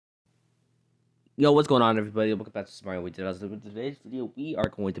Yo, what's going on, everybody? Welcome back to Smario Way 2000. In today's video, we are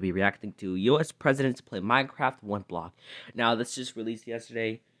going to be reacting to U.S. presidents play Minecraft one block. Now, this just released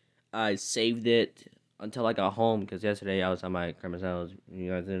yesterday. I saved it until I got home because yesterday I was on my grandma's house.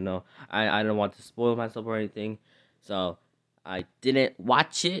 You guys didn't know. I didn't want to spoil myself or anything, so I didn't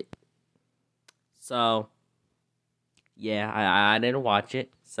watch it. So yeah, I didn't watch it.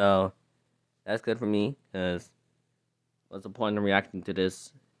 So that's good for me because what's the point of reacting to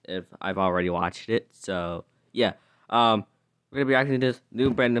this if I've already watched it? So yeah, we're gonna be reacting to this new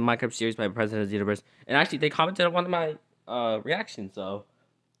brand new Minecraft series by President of the Universe, and actually they commented on one of my reactions. So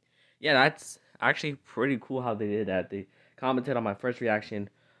yeah, that's actually pretty cool how they did that. They commented on my first reaction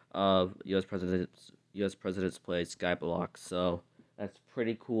of U.S. presidents play Skyblock. So that's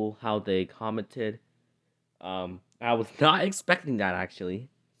pretty cool how they commented. I was not expecting that actually.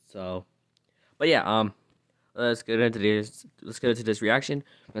 So, but yeah, let's get into this reaction.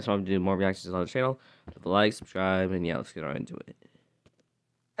 That's why I'm doing more reactions on the channel. Leave a like, subscribe, and yeah, let's get right into it.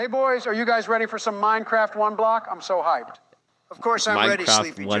 Hey boys, are you guys ready for some Minecraft one block? I'm so hyped. Of course I'm ready,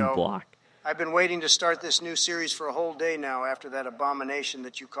 Sleepy one Joe. block. I've been waiting to start this new series for a whole day now after that abomination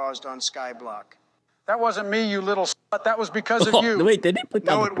that you caused on Skyblock. That wasn't me, you little slut. That was because of you. Wait, did they put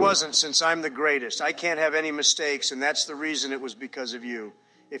down No, the it board? wasn't, since I'm the greatest. I can't have any mistakes, and that's the reason it was because of you.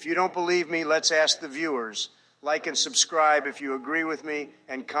 If you don't believe me, let's ask the viewers. Like and subscribe if you agree with me,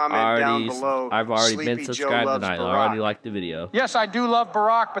 and comment down below. I've already Sleepy been Joe subscribed loves and I Barack. already liked the video. Yes, I do love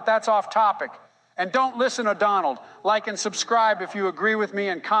Barack, but that's off topic. And don't listen to Donald. Like and subscribe if you agree with me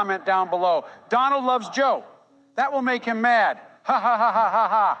and comment down below. Donald loves Joe. That will make him mad. Ha ha ha ha ha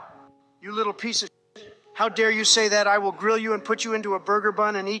ha. You little piece of shit. How dare you say that? I will grill you and put you into a burger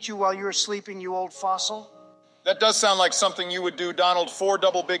bun and eat you while you're sleeping, you old fossil. That does sound like something you would do, Donald. 4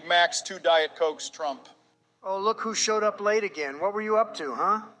 double Big Macs, 2 Diet Cokes, Trump. Oh, look who showed up late again. What were you up to,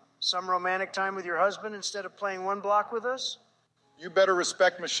 huh? Some romantic time with your husband instead of playing one block with us? You better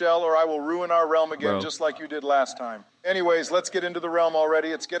respect Michelle or I will ruin our realm again, Bro. just like you did last time. Anyways, let's get into the realm already.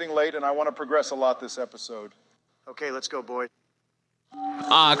 It's getting late and I want to progress a lot this episode. Okay, let's go, boys.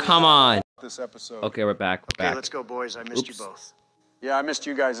 Ah, come on. This episode. Okay, we're back. We're Okay, back. let's go, boys. I missed Oops. you both. Yeah, I missed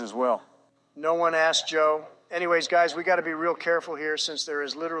you guys as well. No one asked Joe. Anyways, guys, we got to be real careful here since there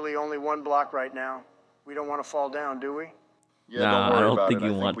is literally only one block right now. We don't want to fall down, do we? Yeah, Nah, don't I worry don't about think it.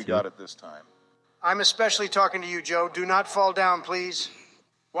 you I want think we to. got it this time. I'm especially talking to you, Joe. Do not fall down, please.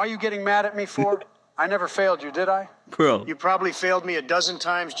 Why are you getting mad at me for? I never failed you, did I? Bro. You probably failed me a dozen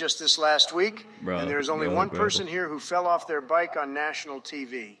times just this last week. Bro, and there's only bro, one bro. person here who fell off their bike on national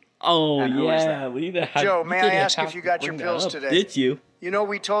TV. Oh, And who is yeah. We didn't have, Joe, you may I didn't ask have if you to got your bring that pills up, today? Did you? You know,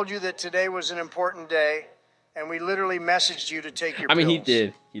 we told you that today was an important day, and we literally messaged you to take your I mean, pills. he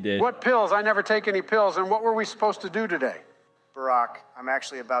did. He did. What pills? I never take any pills. And what were we supposed to do today? Barack, I'm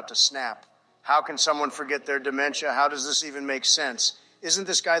actually about to snap. How can someone forget their dementia? How does this even make sense? Isn't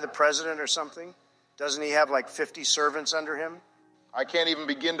this guy the president or something? Doesn't he have like 50 servants under him? I can't even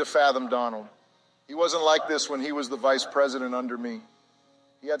begin to fathom Donald. He wasn't like this when he was the vice president under me.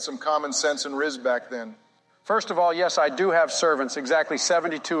 He had some common sense and riz back then. First of all, yes, I do have servants, exactly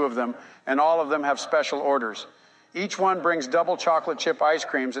 72 of them, and all of them have special orders. Each one brings double chocolate chip ice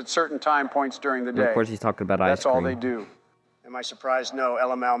creams at certain time points during the day. Of course, he's talking about ice That's cream. all they do. Am I surprised? No,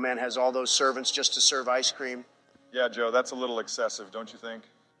 LMAO man has all those servants just to serve ice cream. Yeah, Joe, that's a little excessive, don't you think?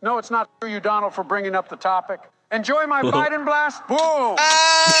 No, it's not true, you, Donald, for bringing up the topic. Enjoy my Biden blast. Boom!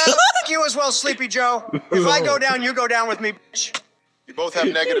 Fuck you as well, Sleepy Joe. If I go down, you go down with me, bitch. You both have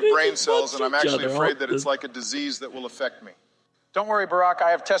negative brain cells, and I'm each actually other afraid all that it's the- like a disease that will affect me. Don't worry, Barack.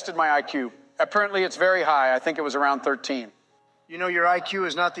 I have tested my IQ. Apparently, it's very high. I think it was around 13. You know, your IQ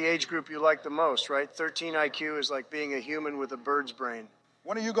is not the age group you like the most, right? 13 IQ is like being a human with a bird's brain.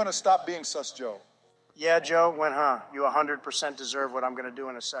 When are you going to stop being sus, Joe? Yeah, Joe, when, huh? You 100% deserve what I'm going to do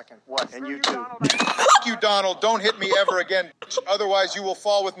in a second. What? And you too. Fuck you, Donald. Don't hit me ever again. Otherwise, you will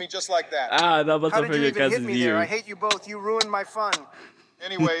fall with me just like that. Ah, that must How have did been you your even hit cousin's me there? I ears. hate you both. You ruined my fun.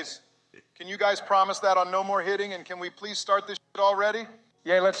 Anyways, can you guys promise that on no more hitting? And can we please start this shit already?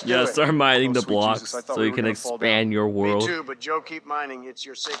 Yeah, let's do Yeah, it. start mining Oh, the sweet blocks Jesus, I thought so we you were can gonna fall expand down. your Me world. too, but Joe, keep mining. It's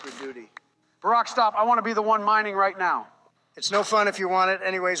your sacred duty. Barack, stop. I want to be the one mining right now. It's no fun if you want it.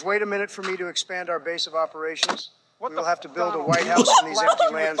 Anyways, wait a minute for me to expand our base of operations. What We'll the have to build a Donald? White House in these Blast empty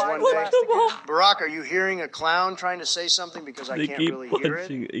you with lands one Biden day. blast again? Barack, are you hearing a clown trying to say something because I They can't keep really hear it?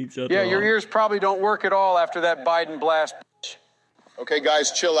 punching each other. Yeah, your off. ears probably don't work at all after that Biden blast. Okay,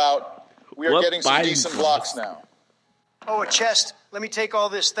 guys, chill out. We are What getting some Biden decent blocks? blocks now. Oh, a chest. Let me take all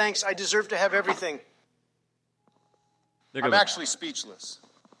this. Thanks. I deserve to have everything. They're I'm gonna- actually speechless.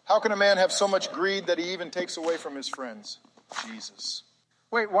 How can a man have so much greed that he even takes away from his friends? Jesus.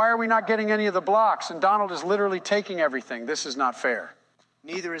 Wait, why are we not getting any of the blocks? And Donald is literally taking everything. This is not fair.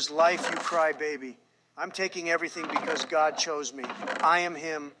 Neither is life, you crybaby. I'm taking everything because God chose me. I am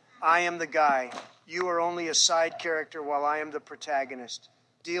him. I am the guy. You are only a side character while I am the protagonist.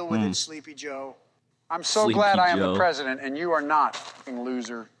 Deal with it, Sleepy Joe. I'm so Sleepy glad I am Joe. the president, and you are not, f***ing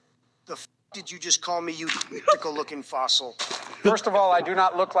loser. The f*** did you just call me, you mythical-looking fossil? First of all, I do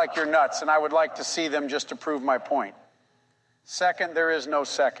not look like you're nuts, and I would like to see them just to prove my point. Second, there is no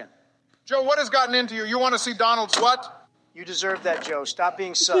second. Joe, what has gotten into you? You want to see Donald's what? You deserve that, Joe. Stop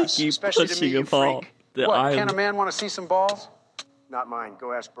being sus, Keep especially to me, pushing you him off freak. the What, island. can a man want to see some balls? Not mine.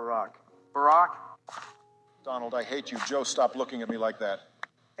 Go ask Barack. Barack? Donald, I hate you. Joe, stop looking at me like that.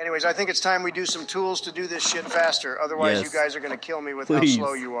 Anyways, I think it's time we do some tools to do this shit faster. Otherwise, Yes. you guys are going to kill me with Please. how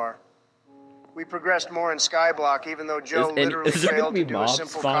slow you are. We progressed more in Skyblock, even though Joe literally is there gonna failed be to do a mobs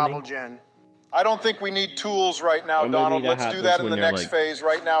simple spawning? cobble gen. I don't think we need tools right now, Or maybe Donald. that Let's do happens that in when the you're, next like, phase.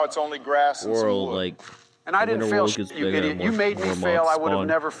 Right now, it's only grass and some World, wood. like, And I The didn't winter fail, world gets you bigger, idiot. more- You made me more fail. mobs I would have spawn.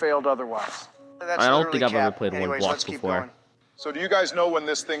 never failed otherwise. That's I don't literally think I've ever cap. played one Anyways, block let's keep before. going. So do you guys know when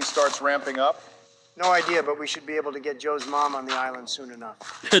this thing starts ramping up? No idea, but we should be able to get Joe's mom on the island soon enough.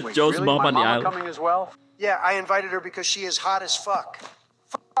 Wait, Joe's really? mom My on the mama island. coming as well? Yeah, I invited her because she is hot as fuck.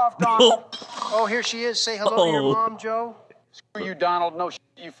 Off, Donald. Oh, here she is. Say hello to your Oh. mom, Joe. Screw you, Donald. No shit.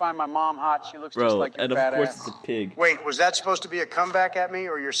 You find my mom hot. She looks just Bro, like your and fat of course ass. it's a pig. Wait, was that supposed to be a comeback at me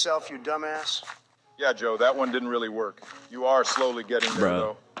or yourself, you dumbass? Yeah, Joe, that one didn't really work. You are slowly getting there,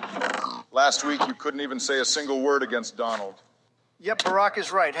 Bro. though. Last week, you couldn't even say a single word against Donald. Yep, Barack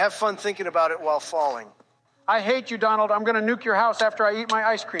is right. Have fun thinking about it while falling. I hate you, Donald. I'm going to nuke your house after I eat my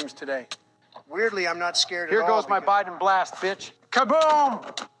ice creams today. Weirdly, I'm not scared Here at all. goes my because- Biden blast, bitch.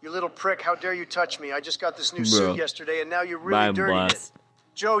 Kaboom! You little prick, how dare you touch me? I just got this new Bro. suit yesterday, and now you really Biden dirtied blast. it.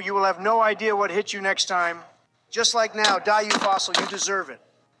 Joe, you will have no idea what hit you next time. Just like now, die you fossil, you deserve it.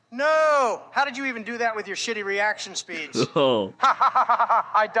 No! How did you even do that with your shitty reaction speeds? Oh,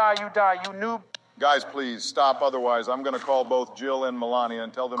 I die, you die, you noob. Guys, please, stop. Otherwise, I'm going to call both Jill and Melania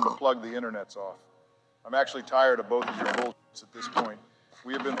and tell them to plug the internets off. I'm actually tired of both of your bullshits at this point.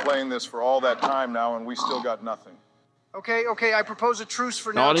 We have been playing this for all that time now, and we still got nothing. Okay, I propose a truce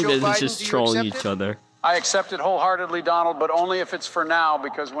for now, all he Joe is Biden. just Do you trolling accept each it? other. I accept it wholeheartedly, Donald, but only if it's for now,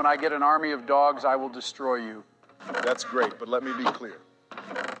 because when I get an army of dogs, I will destroy you. That's great, but let me be clear.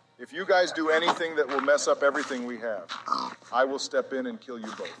 If you guys do anything that will mess up everything we have, I will step in and kill you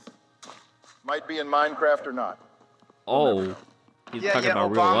both. Might be in Minecraft or not. Oh, he's Yeah, talking yeah,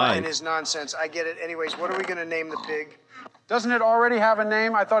 about real Obama life. and his nonsense. I get it. Anyways, what are we going to name the pig? Doesn't it already have a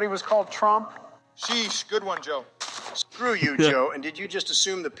name? I thought he was called Trump. Sheesh, good one, Joe. Screw you, Joe. And did you just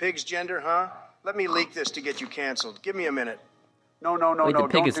assume the pig's gender, huh? Let me leak this to get you canceled. Give me a minute. No, Wait, the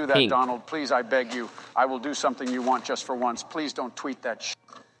pig don't is do that, pink. Donald. Please, I beg you. I will do something you want just for once. Please don't tweet that shit.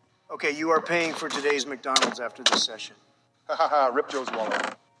 Okay, you are paying for today's McDonald's after this session. Ha ha ha, rip Joe's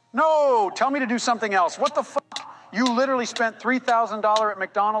wallet. No, tell me to do something else. What the fuck? You literally spent $3,000 at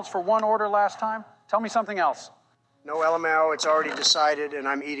McDonald's for one order last time? Tell me something else. No, LMAO, it's already decided, and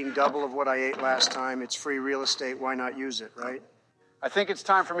I'm eating double of what I ate last time. It's free real estate. Why not use it, right? I think it's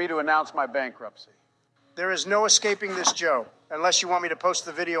time for me to announce my bankruptcy. There is no escaping this, Joe, unless you want me to post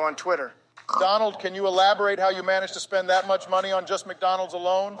the video on Twitter. Donald, can you elaborate how you managed to spend that much money on just McDonald's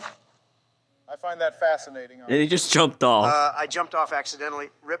alone? I find that fascinating. And he just jumped off. I jumped off accidentally.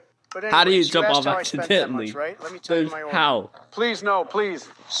 Rip. But How do you anyways, jump asked off how I spent that accidentally? much, right? Let me tell you my order. How? Please, no, please.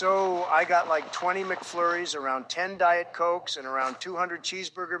 So I got like 20 McFlurries, around 10 Diet Cokes, and around 200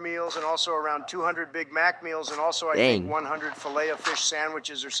 cheeseburger meals, and also around 200 Big Mac meals, and also I think Dang. 100 Filet-O-Fish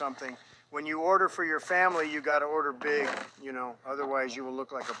sandwiches or something. When you order for your family, you got to order big, you know, otherwise you will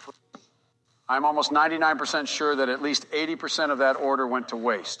look like a I'm almost 99% sure that at least 80% of that order went to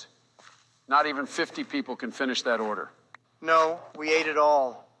waste. Not even 50 people can finish that order. No, we ate it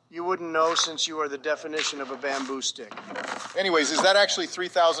all. You wouldn't know since you are the definition of a bamboo stick. Anyways, is that actually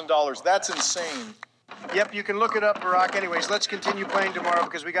 $3,000? That's insane. Yep, you can look it up, Barack. Anyways, let's continue playing tomorrow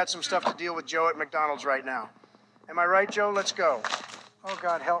because we got some stuff to deal with Joe at McDonald's right now. Am I right, Joe? Let's go. Oh,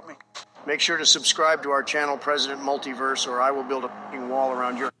 God, help me. Make sure to subscribe to our channel, President Multiverse, or I will build a f***ing wall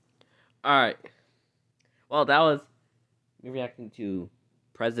around your... Alright. Well, that was me reacting to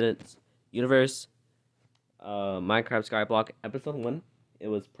President's Universe, Minecraft Skyblock Episode 1. It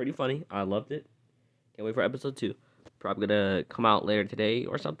was pretty funny. I loved it. Can't wait for Episode 2. Probably gonna come out later today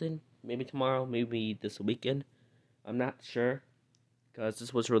or something. Maybe tomorrow, maybe this weekend. I'm not sure. Because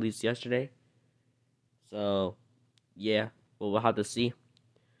this was released yesterday. So, yeah. We'll have to see.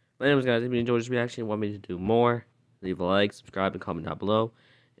 But anyways, guys, if you enjoyed this reaction, want me to do more, leave a like, subscribe, and comment down below.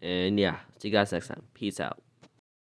 And yeah, see you guys next time. Peace out.